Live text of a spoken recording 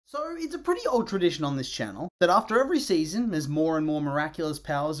So it's a pretty old tradition on this channel that after every season, as more and more miraculous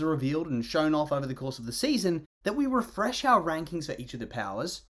powers are revealed and shown off over the course of the season, that we refresh our rankings for each of the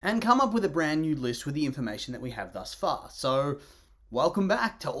powers and come up with a brand new list with the information that we have thus far. So welcome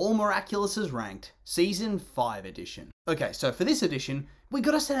back to All Miraculouses Ranked, Season 5 edition. Okay, so for this edition, we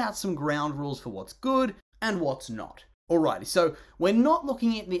gotta set out some ground rules for what's good and what's not. Alrighty, so we're not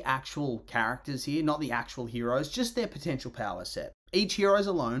looking at the actual characters here, not the actual heroes, just their potential power set. Each hero is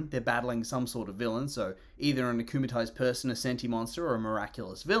alone, they're battling some sort of villain, so either an akumatized person, a senti monster, or a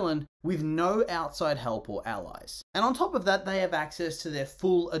miraculous villain, with no outside help or allies. And on top of that, they have access to their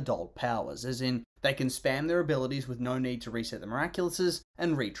full adult powers, as in, they can spam their abilities with no need to reset the Miraculouses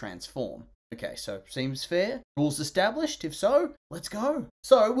and retransform. Okay, so seems fair? Rules established? If so, let's go.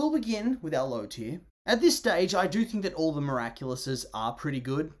 So we'll begin with our low tier. At this stage, I do think that all the Miraculouses are pretty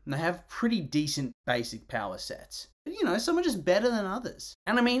good, and they have pretty decent basic power sets. But you know, some are just better than others.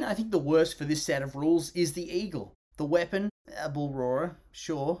 And I mean, I think the worst for this set of rules is the Eagle. The weapon, a bull roarer,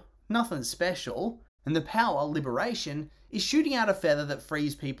 sure, nothing special. And the power, Liberation, is shooting out a feather that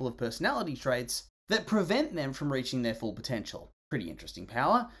frees people of personality traits that prevent them from reaching their full potential. Pretty interesting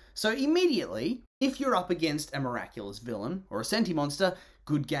power. So immediately, if you're up against a miraculous villain or a senti monster,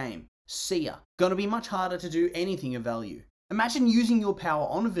 good game. See ya. Gonna be much harder to do anything of value. Imagine using your power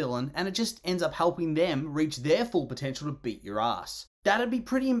on a villain and it just ends up helping them reach their full potential to beat your ass. That'd be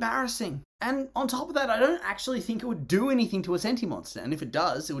pretty embarrassing. And on top of that, I don't actually think it would do anything to a senti monster, and if it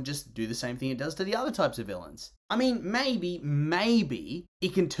does, it would just do the same thing it does to the other types of villains. I mean, maybe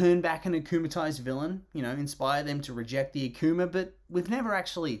it can turn back an akumatized villain, you know, inspire them to reject the akuma, but we've never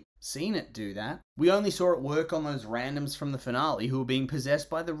actually seen it do that. We only saw it work on those randoms from the finale who were being possessed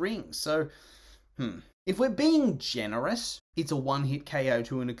by the rings, so, If we're being generous, it's a one-hit KO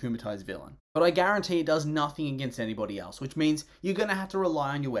to an akumatized villain. But I guarantee it does nothing against anybody else, which means you're gonna have to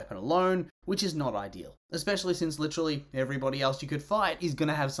rely on your weapon alone, which is not ideal. Especially since literally everybody else you could fight is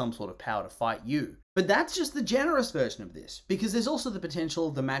gonna have some sort of power to fight you. But that's just the generous version of this, because there's also the potential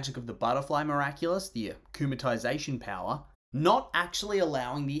of the magic of the butterfly miraculous, the akumatization power, not actually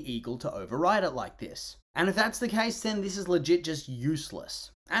allowing the Eagle to override it like this. And if that's the case, then this is legit just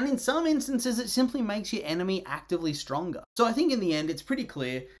useless. And in some instances, it simply makes your enemy actively stronger. So I think in the end, it's pretty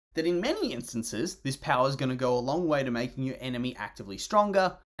clear that in many instances, this power is going to go a long way to making your enemy actively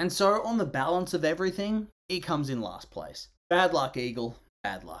stronger. And so on the balance of everything, it comes in last place. Bad luck, Eagle.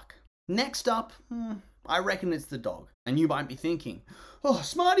 Bad luck. Next up, I reckon it's the dog. And you might be thinking, oh,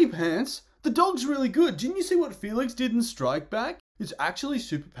 Smarty Pants, the dog's really good. Didn't you see what Felix did in Strike Back? It's actually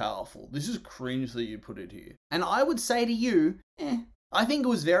super powerful. This is cringe that you put it here. And I would say to you, I think it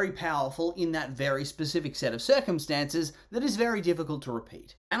was very powerful in that very specific set of circumstances that is very difficult to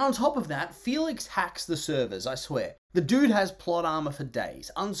repeat. And on top of that, Felix hacks the servers, I swear. The dude has plot armor for days,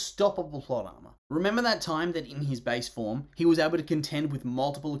 unstoppable plot armor. Remember that time that in his base form, he was able to contend with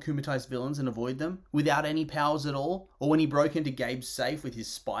multiple akumatized villains and avoid them, without any powers at all? Or when he broke into Gabe's safe with his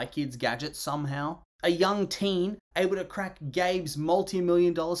Spy Kids gadget somehow? A young teen able to crack Gabe's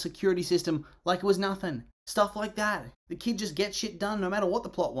multi-million-dollar security system like it was nothing. Stuff like that. The kid just gets shit done no matter what the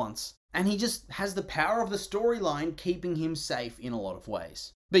plot wants. And he just has the power of the storyline keeping him safe in a lot of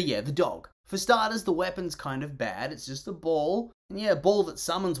ways. But yeah, the dog. For starters, the weapon's kind of bad. It's just a ball. And yeah, a ball that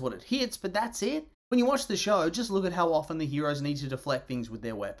summons what it hits, but that's it. When you watch the show, just look at how often the heroes need to deflect things with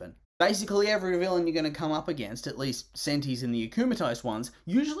their weapon. Basically, every villain you're going to come up against, at least sentis and the akumatized ones,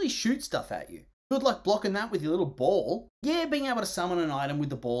 usually shoot stuff at you. Good luck blocking that with your little ball. Yeah, being able to summon an item with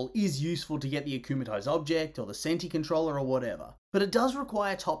the ball is useful to get the akumatized object or the senti controller or whatever. But it does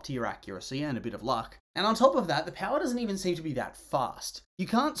require top tier accuracy and a bit of luck. And on top of that, the power doesn't even seem to be that fast. You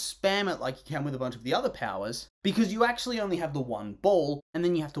can't spam it like you can with a bunch of the other powers, because you actually only have the one ball, and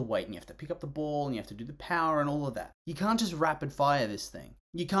then you have to wait and you have to pick up the ball and you have to do the power and all of that. You can't just rapid fire this thing.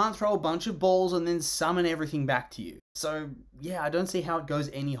 You can't throw a bunch of balls and then summon everything back to you. So yeah, I don't see how it goes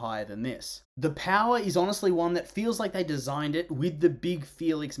any higher than this. The power is honestly one that feels like they designed it with the big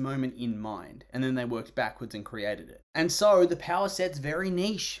Felix moment in mind, and then they worked backwards and created it. And so the power set's very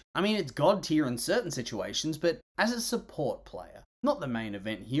niche. I mean, it's god tier in certain situations, but as a support player, not the main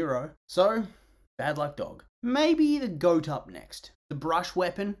event hero. So, bad luck, dog. Maybe the goat up next. The brush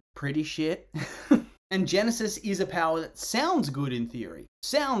weapon, pretty shit. And Genesis is a power that sounds good in theory.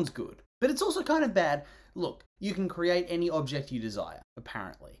 Sounds good. But it's also kind of bad. Look, you can create any object you desire,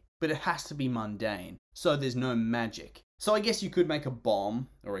 apparently. But it has to be mundane, so there's no magic. So I guess you could make a bomb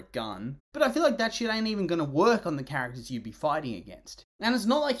or a gun, but I feel like that shit ain't even gonna work on the characters you'd be fighting against. And it's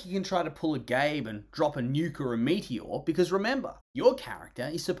not like you can try to pull a Gabe and drop a nuke or a meteor, because remember, your character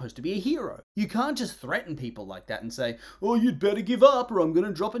is supposed to be a hero. You can't just threaten people like that and say, oh, you'd better give up or I'm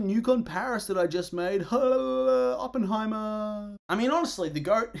gonna drop a nuke on Paris that I just made. Oppenheimer. I mean, honestly, the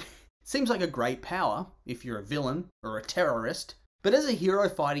GOAT seems like a great power if you're a villain or a terrorist. But as a hero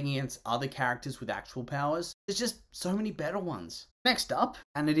fighting against other characters with actual powers, there's just so many better ones. Next up,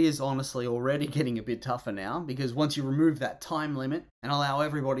 and it is honestly already getting a bit tougher now, because once you remove that time limit and allow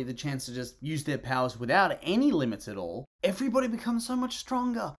everybody the chance to just use their powers without any limits at all, everybody becomes so much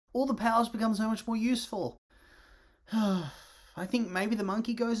stronger. All the powers become so much more useful. I think maybe the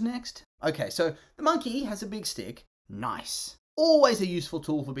monkey goes next. Okay, so the monkey has a big stick. Nice. Always a useful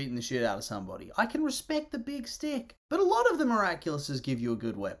tool for beating the shit out of somebody. I can respect the big stick. But a lot of the Miraculouses give you a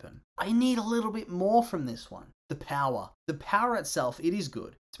good weapon. I need a little bit more from this one. The power. The power itself, it is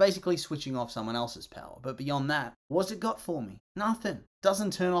good. It's basically switching off someone else's power. But beyond that, what's it got for me? Nothing.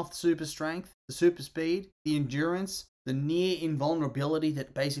 Doesn't turn off the super strength, the super speed, the endurance, the near invulnerability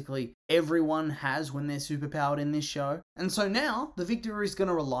that basically everyone has when they're superpowered in this show. And so now, the victory is going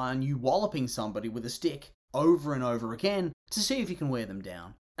to rely on you walloping somebody with a stick over and over again to see if you can wear them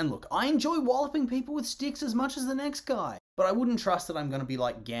down. And look, I enjoy walloping people with sticks as much as the next guy, but I wouldn't trust that I'm going to be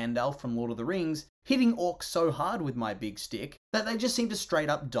like Gandalf from Lord of the Rings, hitting orcs so hard with my big stick that they just seem to straight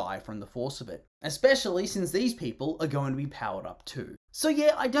up die from the force of it. Especially since these people are going to be powered up too. So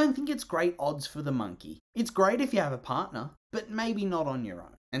yeah, I don't think it's great odds for the monkey. It's great if you have a partner, but maybe not on your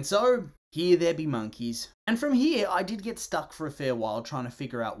own. And so, here there be monkeys. And from here, I did get stuck for a fair while trying to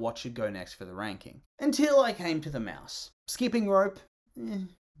figure out what should go next for the ranking. Until I came to the mouse. Skipping rope,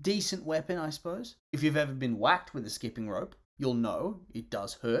 decent weapon, I suppose. If you've ever been whacked with a skipping rope, you'll know it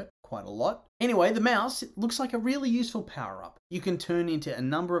does hurt quite a lot. Anyway, the mouse, it looks like a really useful power-up. You can turn into a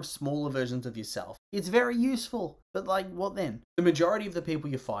number of smaller versions of yourself. It's very useful, but like, what then? The majority of the people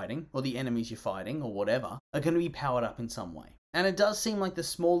you're fighting, or the enemies you're fighting, or whatever, are going to be powered up in some way. And it does seem like the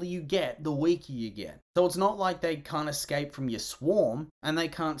smaller you get, the weaker you get. So it's not like they can't escape from your swarm, and they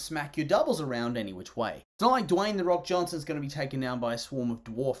can't smack your doubles around any which way. It's not like Dwayne "The Rock" Johnson's going to be taken down by a swarm of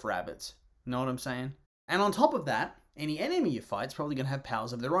dwarf rabbits. Know what I'm saying? And on top of that, any enemy you fight's probably going to have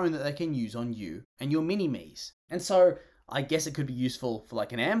powers of their own that they can use on you and your mini-me's. And so, I guess it could be useful for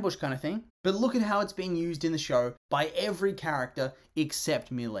like an ambush kind of thing. But look at how it's being used in the show by every character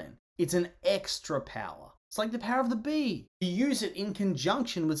except Millen. It's an extra power. It's like the power of the bee. You use it in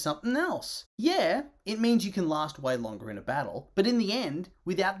conjunction with something else. Yeah, it means you can last way longer in a battle, but in the end,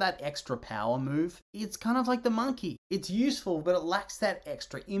 without that extra power move, it's kind of like the monkey. It's useful, but it lacks that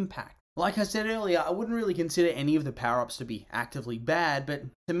extra impact. Like I said earlier, I wouldn't really consider any of the power-ups to be actively bad, but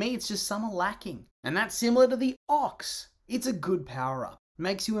to me it's just some are lacking. And that's similar to the ox. It's a good power-up.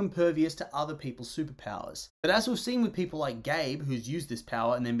 Makes you impervious to other people's superpowers. But as we've seen with people like Gabe, who's used this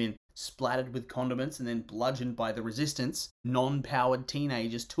power and then been splattered with condiments and then bludgeoned by the resistance, non-powered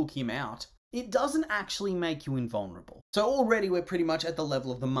teenagers took him out, it doesn't actually make you invulnerable. So already we're pretty much at the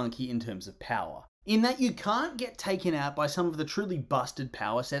level of the monkey in terms of power. In that you can't get taken out by some of the truly busted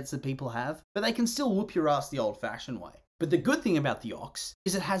power sets that people have, but they can still whoop your ass the old-fashioned way. But the good thing about the ox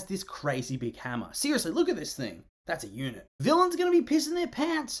is it has this crazy big hammer. Seriously, look at this thing. That's a unit. Villains gonna be pissing their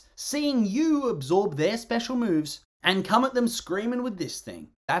pants seeing you absorb their special moves and come at them screaming with this thing.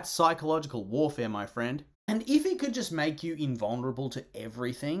 That's psychological warfare, my friend. And if it could just make you invulnerable to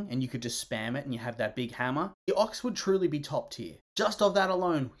everything and you could just spam it and you have that big hammer, the ox would truly be top tier. Just of that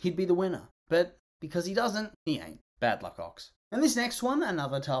alone, he'd be the winner. But because he doesn't, he ain't. Bad luck, ox. And this next one,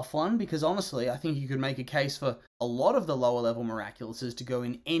 another tough one, because honestly, I think you could make a case for a lot of the lower level Miraculouses to go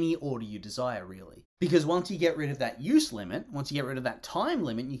in any order you desire, really. Because once you get rid of that use limit, once you get rid of that time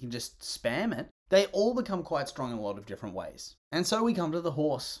limit, you can just spam it, they all become quite strong in a lot of different ways. And so we come to the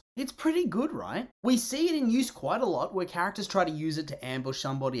horse. It's pretty good, right? We see it in use quite a lot where characters try to use it to ambush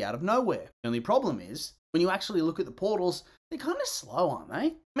somebody out of nowhere. The only problem is, when you actually look at the portals, they're kind of slow, aren't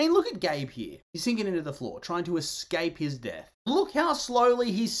they? I mean, look at Gabe here. He's sinking into the floor, trying to escape his death. Look how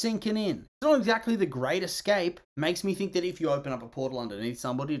slowly he's sinking in. It's not exactly the great escape. Makes me think that if you open up a portal underneath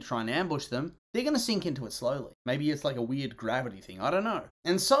somebody to try and ambush them, they're going to sink into it slowly. Maybe it's like a weird gravity thing, I don't know.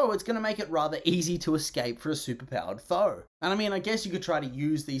 And so it's going to make it rather easy to escape for a superpowered foe. And I mean, I guess you could try to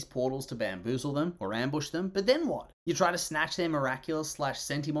use these portals to bamboozle them or ambush them, but then what? You try to snatch their Miraculous /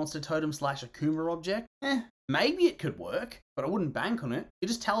 Sentimonster Totem / Akuma object? Maybe it could work, but I wouldn't bank on it. You're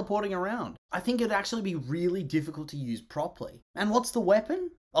just teleporting around. I think it'd actually be really difficult to use properly. And what's the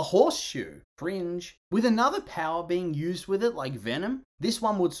weapon? A horseshoe, cringe. With another power being used with it, like Venom, this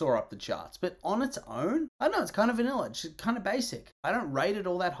one would soar up the charts, but on its own, I don't know, it's kind of vanilla, it's kind of basic. I don't rate it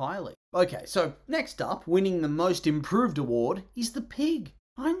all that highly. Okay, so next up, winning the most improved award is the pig.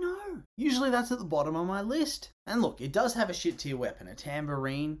 I know, usually that's at the bottom of my list. And look, it does have a shit tier weapon, a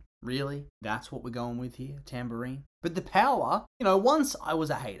tambourine. Really? That's what we're going with here, tambourine? But the power, once I was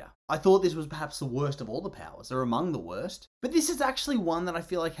a hater. I thought this was perhaps the worst of all the powers, or among the worst. But this is actually one that I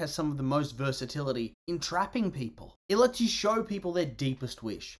feel like has some of the most versatility in trapping people. It lets you show people their deepest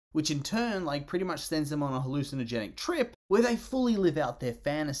wish, which in turn, pretty much sends them on a hallucinogenic trip where they fully live out their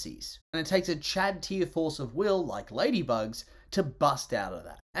fantasies. And it takes a Chad tier force of will, like ladybugs, to bust out of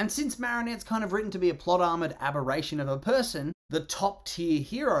that. And since Marinette's kind of written to be a plot-armored aberration of a person, the top-tier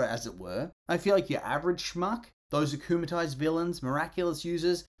hero, as it were, I feel like your average schmuck, those akumatized villains, miraculous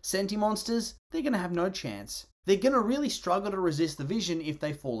users, senti-monsters, they're gonna have no chance. They're gonna really struggle to resist the vision if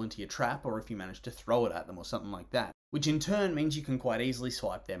they fall into your trap or if you manage to throw it at them or something like that. Which in turn means you can quite easily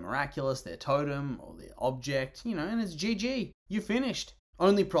swipe their miraculous, their totem, or their object, and it's GG. You're finished.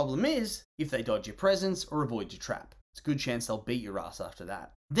 Only problem is, if they dodge your presence or avoid your trap. It's a good chance they'll beat your ass after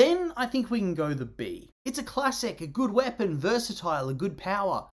that. Then I think we can go the B. It's a classic, a good weapon, versatile, a good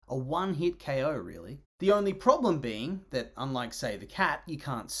power, a one-hit KO really. The only problem being that, unlike say the cat, you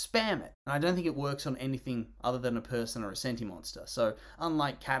can't spam it. And I don't think it works on anything other than a person or a senti-monster. So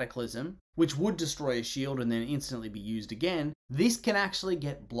unlike Cataclysm, which would destroy a shield and then instantly be used again, this can actually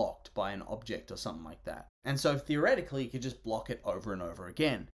get blocked by an object or something like that. And so theoretically, you could just block it over and over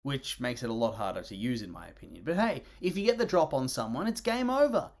again, which makes it a lot harder to use in my opinion. But hey, if you get the drop on someone, it's game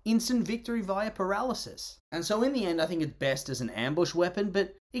over. Instant victory via paralysis. And so in the end, I think it's best as an ambush weapon,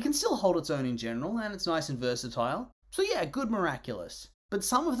 but it can still hold its own in general, and it's nice and versatile. So yeah, good Miraculous. But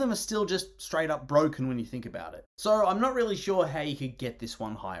some of them are still just straight up broken when you think about it. So I'm not really sure how you could get this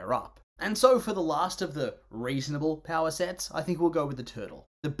one higher up. And so for the last of the reasonable power sets, I think we'll go with the turtle.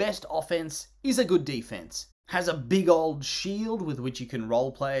 The best offense is a good defense. Has a big old shield with which you can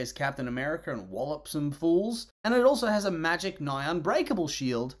roleplay as Captain America and wallop some fools. And it also has a magic nigh unbreakable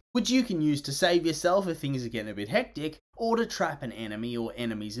shield, which you can use to save yourself if things are getting a bit hectic, or to trap an enemy or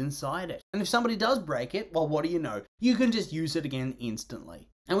enemies inside it. And if somebody does break it, well, what do you know? You can just use it again instantly.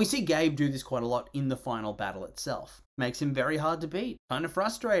 And we see Gabe do this quite a lot in the final battle itself. Makes him very hard to beat, kind of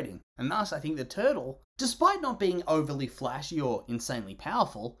frustrating. And thus, I think the turtle, despite not being overly flashy or insanely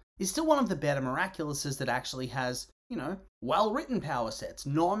powerful, is still one of the better Miraculouses that actually has, well-written power sets,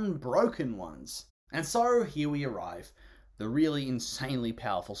 non-broken ones. And so, here we arrive. The really insanely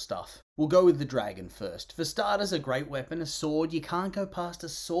powerful stuff. We'll go with the dragon first. For starters, a great weapon, a sword. You can't go past a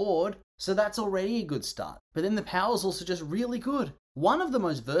sword, so that's already a good start. But then the power's also just really good. One of the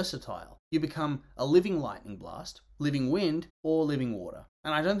most versatile. You become a living lightning blast, living wind, or living water.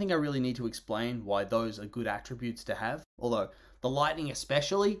 And I don't think I really need to explain why those are good attributes to have, although the lightning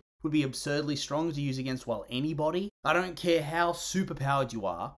especially would be absurdly strong to use against, anybody. I don't care how superpowered you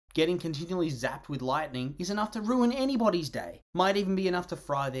are, getting continually zapped with lightning is enough to ruin anybody's day. Might even be enough to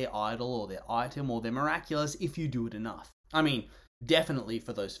fry their idol or their item or their miraculous if you do it enough. I mean, definitely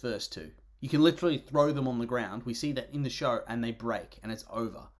for those first two. You can literally throw them on the ground, we see that in the show, and they break, and it's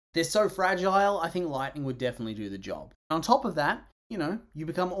over. They're so fragile, I think lightning would definitely do the job. On top of that, you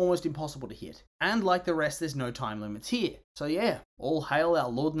become almost impossible to hit. And like the rest, there's no time limits here. So yeah, all hail our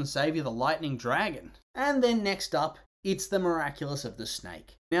Lord and Savior, the Lightning Dragon. And then next up, it's the Miraculous of the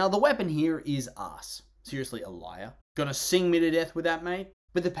Snake. Now, the weapon here is ass. Seriously, a liar. Gonna sing me to death with that, mate?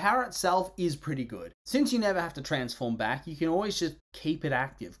 But the power itself is pretty good. Since you never have to transform back, you can always just keep it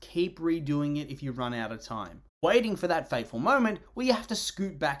active. Keep redoing it if you run out of time. Waiting for that fateful moment where you have to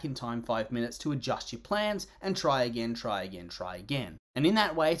scoot back in time 5 minutes to adjust your plans and try again, try again, try again. And in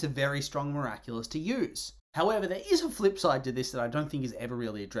that way, it's a very strong Miraculous to use. However, there is a flip side to this that I don't think is ever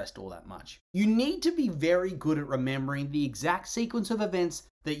really addressed all that much. You need to be very good at remembering the exact sequence of events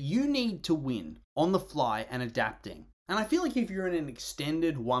that you need to win on the fly and adapting. And I feel like if you're in an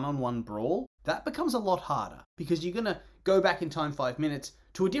extended one-on-one brawl, that becomes a lot harder because you're gonna go back in time 5 minutes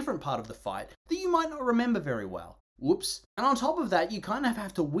to a different part of the fight that you might not remember very well. Whoops. And on top of that, you kind of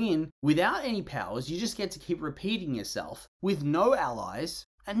have to win without any powers. You just get to keep repeating yourself with no allies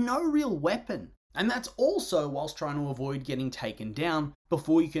and no real weapon. And that's also whilst trying to avoid getting taken down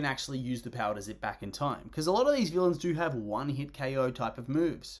before you can actually use the power to zip back in time. Because a lot of these villains do have one-hit KO type of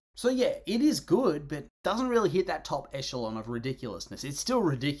moves. So yeah, it is good, but doesn't really hit that top echelon of ridiculousness. It's still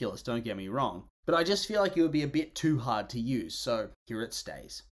ridiculous, don't get me wrong. But I just feel like it would be a bit too hard to use, so here it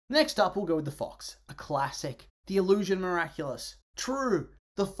stays. Next up, we'll go with the Fox. A classic. The Illusion Miraculous. True.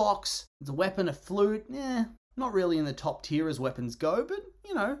 The Fox, the weapon, a flute, not Not really in the top tier as weapons go, but,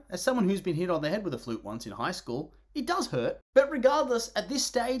 you know, as someone who's been hit on the head with a flute once in high school, it does hurt. But regardless, at this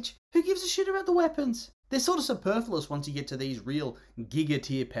stage, who gives a shit about the weapons? They're sort of superfluous once you get to these real giga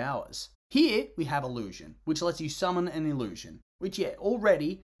tier powers. Here, we have Illusion, which lets you summon an illusion, which, yeah,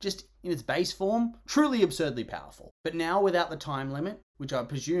 already, just in its base form, truly absurdly powerful. But now without the time limit, which I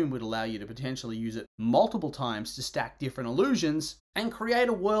presume would allow you to potentially use it multiple times to stack different illusions, and create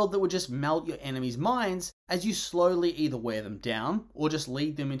a world that would just melt your enemies' minds as you slowly either wear them down, or just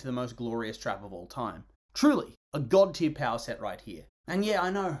lead them into the most glorious trap of all time. Truly, a god tier power set right here. And yeah, I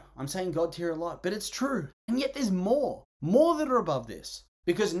know, I'm saying god tier a lot, but it's true. And yet there's more that are above this.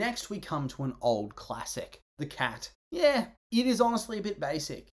 Because next we come to an old classic, the cat. Yeah, it is honestly a bit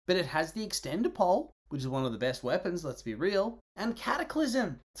basic, but it has the extender pole, which is one of the best weapons, let's be real, and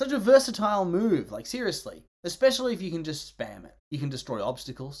Cataclysm. Such a versatile move, like seriously, especially if you can just spam it. You can destroy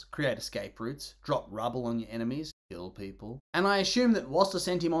obstacles, create escape routes, drop rubble on your enemies, kill people. And I assume that whilst a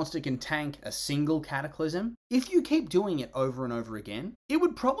Sentimonster can tank a single Cataclysm, if you keep doing it over and over again, it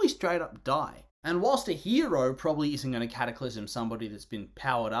would probably straight up die. And whilst a hero probably isn't going to Cataclysm somebody that's been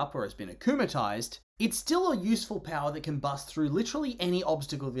powered up or has been akumatized, it's still a useful power that can bust through literally any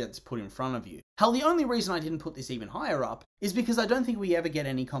obstacle that's put in front of you. Hell, the only reason I didn't put this even higher up is because I don't think we ever get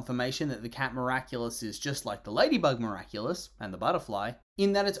any confirmation that the cat Miraculous is just like the ladybug Miraculous and the butterfly,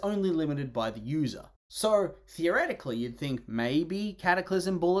 in that it's only limited by the user. So, theoretically, you'd think maybe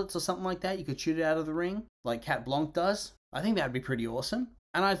Cataclysm bullets or something like that, you could shoot it out of the ring, like Cat Blanc does. I think that'd be pretty awesome.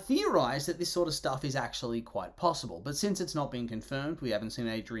 And I theorise that this sort of stuff is actually quite possible, but since it's not been confirmed, we haven't seen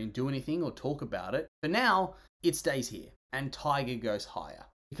Adrian do anything or talk about it. For now, it stays here, and Tiger goes higher.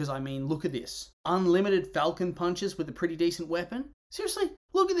 Because I mean, look at this. Unlimited falcon punches with a pretty decent weapon? Seriously,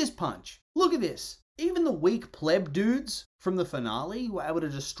 look at this punch. Look at this. Even the weak pleb dudes from the finale were able to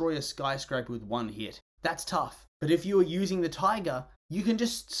destroy a skyscraper with one hit. That's tough. But if you are using the Tiger, you can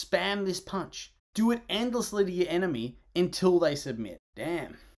just spam this punch. Do it endlessly to your enemy until they submit.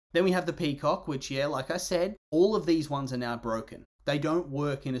 Damn. Then we have the Peacock, which, yeah, like I said, all of these ones are now broken. They don't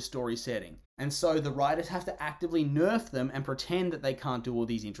work in a story setting. And so the writers have to actively nerf them and pretend that they can't do all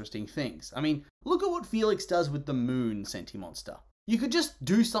these interesting things. I mean, look at what Felix does with the Moon Sentimonster. You could just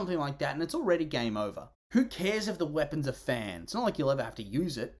do something like that and it's already game over. Who cares if the weapon's a fan? It's not like you'll ever have to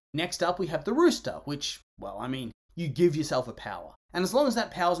use it. Next up, we have the Rooster, which, well, I mean, you give yourself a power. And as long as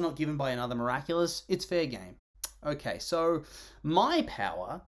that power's not given by another Miraculous, it's fair game. Okay, so my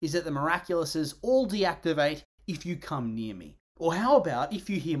power is that the Miraculouses all deactivate if you come near me. Or how about if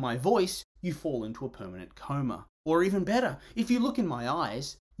you hear my voice, you fall into a permanent coma. Or even better, if you look in my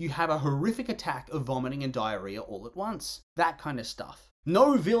eyes, you have a horrific attack of vomiting and diarrhea all at once. That kind of stuff.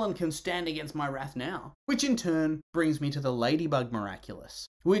 No villain can stand against my wrath now. Which in turn brings me to the Ladybug Miraculous.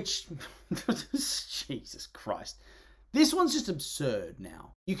 Which, Jesus Christ. This one's just absurd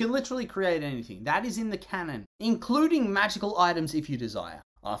now. You can literally create anything. That is in the canon, including magical items if you desire.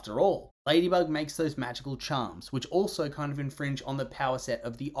 After all, Ladybug makes those magical charms, which also kind of infringe on the power set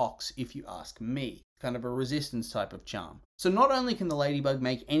of the Ox, if you ask me. Kind of a resistance type of charm. So not only can the Ladybug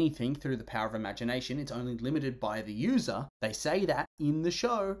make anything through the power of imagination, it's only limited by the user. They say that in the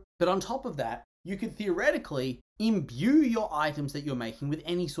show. But on top of that, you could theoretically imbue your items that you're making with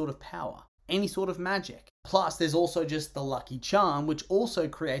any sort of power. Any sort of magic. Plus, there's also just the lucky charm, which also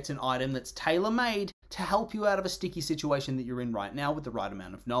creates an item that's tailor-made to help you out of a sticky situation that you're in right now with the right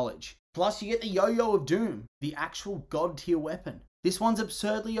amount of knowledge. Plus, you get the Yo-Yo of Doom, the actual god tier weapon. This one's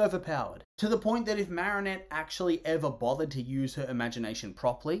absurdly overpowered, to the point that if Marinette actually ever bothered to use her imagination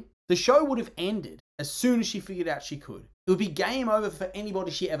properly, the show would have ended as soon as she figured out she could. It would be game over for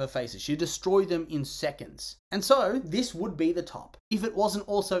anybody she ever faces. She'd destroy them in seconds. And so, this would be the top, if it wasn't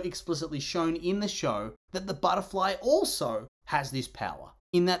also explicitly shown in the show that the butterfly also has this power,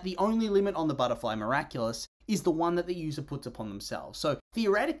 in that the only limit on the butterfly Miraculous is the one that the user puts upon themselves. So,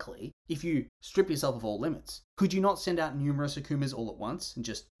 theoretically, if you strip yourself of all limits, could you not send out numerous Akumas all at once and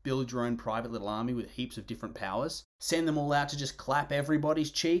just build your own private little army with heaps of different powers? Send them all out to just clap everybody's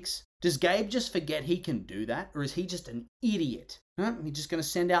cheeks? Does Gabe just forget he can do that? Or is he just an idiot? Huh? He's just going to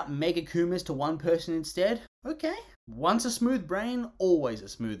send out Mega Kumas to one person instead? Okay. Once a smooth brain, always a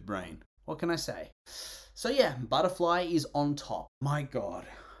smooth brain. What can I say? So yeah, Butterfly is on top. My god.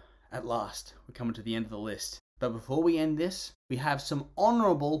 At last, we're coming to the end of the list. But before we end this, we have some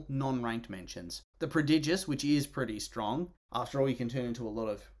honourable non-ranked mentions. The Prodigious, which is pretty strong. After all, you can turn into a lot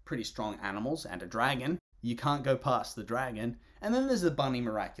of pretty strong animals and a dragon. You can't go past the dragon. And then there's the Bunny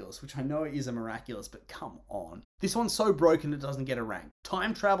Miraculous, which I know is a Miraculous, but come on. This one's so broken it doesn't get a rank.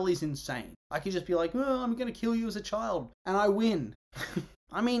 Time travel is insane. I could just be like, oh, I'm going to kill you as a child, and I win.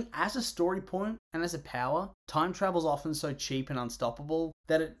 I mean, as a story point and as a power, time travel's often so cheap and unstoppable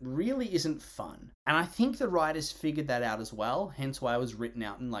that it really isn't fun. And I think the writers figured that out as well, hence why it was written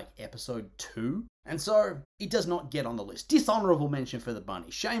out in like episode 2. And so, it does not get on the list. Dishonorable mention for the bunny.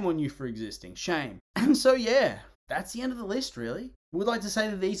 Shame on you for existing. Shame. And so yeah, that's the end of the list really. Would like to say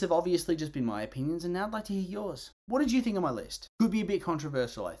that these have obviously just been my opinions, and now I'd like to hear yours. What did you think of my list? Could be a bit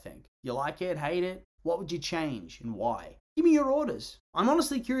controversial, I think. You like it, hate it? What would you change, and why? Give me your orders. I'm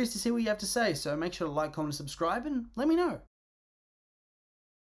honestly curious to see what you have to say, so make sure to like, comment, and subscribe, and let me know.